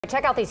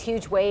Check out these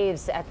huge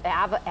waves at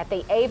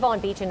the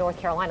Avon Beach in North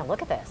Carolina.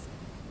 Look at this.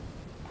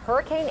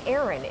 Hurricane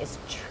Erin is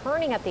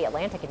churning up the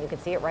Atlantic, and you can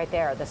see it right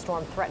there. The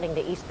storm threatening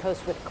the East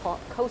Coast with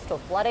coastal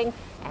flooding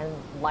and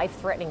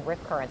life-threatening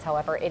rip currents.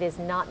 However, it is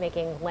not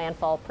making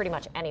landfall pretty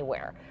much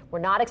anywhere. We're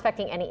not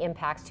expecting any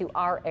impacts to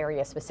our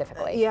area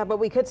specifically. Yeah, but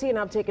we could see an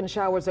uptick in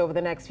showers over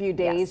the next few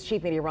days. Yes.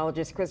 Chief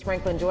Meteorologist Chris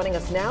Franklin joining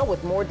us now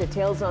with more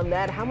details on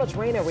that. How much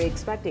rain are we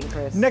expecting,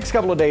 Chris? Next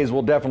couple of days,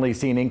 we'll definitely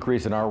see an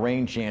increase in our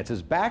rain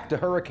chances. Back to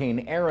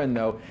Hurricane Erin,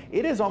 though,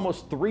 it is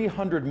almost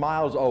 300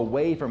 miles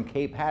away from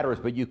Cape Hatteras,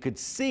 but you could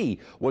see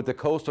what the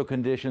coastal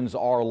conditions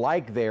are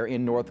like there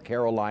in North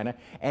Carolina,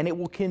 and it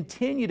will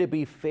continue to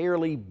be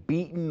fairly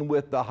beaten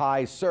with the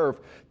high surf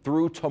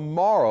through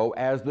tomorrow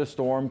as the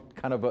storm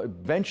kind of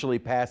eventually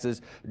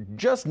passes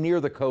just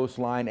near the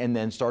coastline and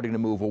then starting to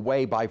move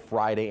away by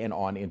Friday and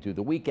on into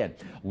the weekend.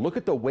 Look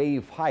at the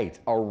wave height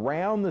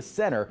around the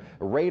center.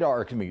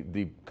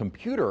 The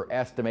computer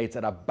estimates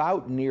at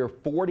about near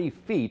 40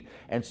 feet,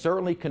 and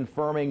certainly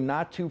confirming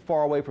not too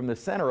far away from the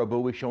center of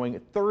buoy showing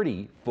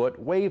 30-foot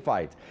wave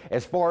heights.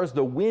 As far as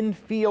the wind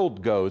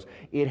field goes,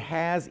 it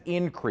has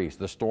increased.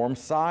 The storm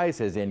size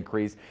has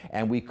increased,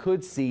 and we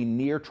could see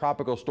near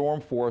tropical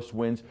storm force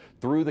winds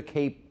through the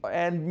Cape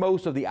and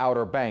most of the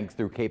Outer Banks,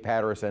 through Cape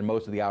Hatteras and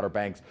most of the Outer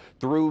Banks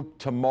through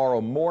tomorrow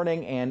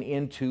morning and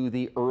into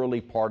the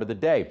early part of the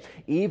day.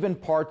 Even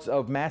parts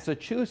of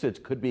Massachusetts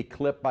could be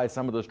clipped by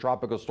some of those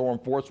tropical storm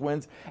force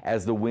winds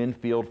as the wind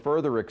field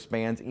further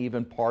expands,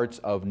 even parts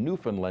of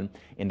Newfoundland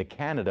into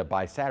Canada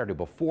by Saturday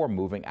before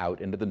moving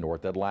out into the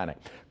North Atlantic.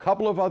 A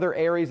couple of other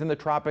areas in the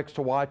tropics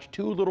to watch.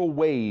 Two little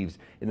waves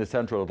in the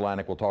Central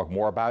Atlantic we'll talk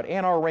more about,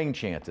 and our rain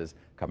chances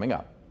coming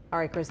up. All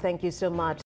right, Chris, thank you so much.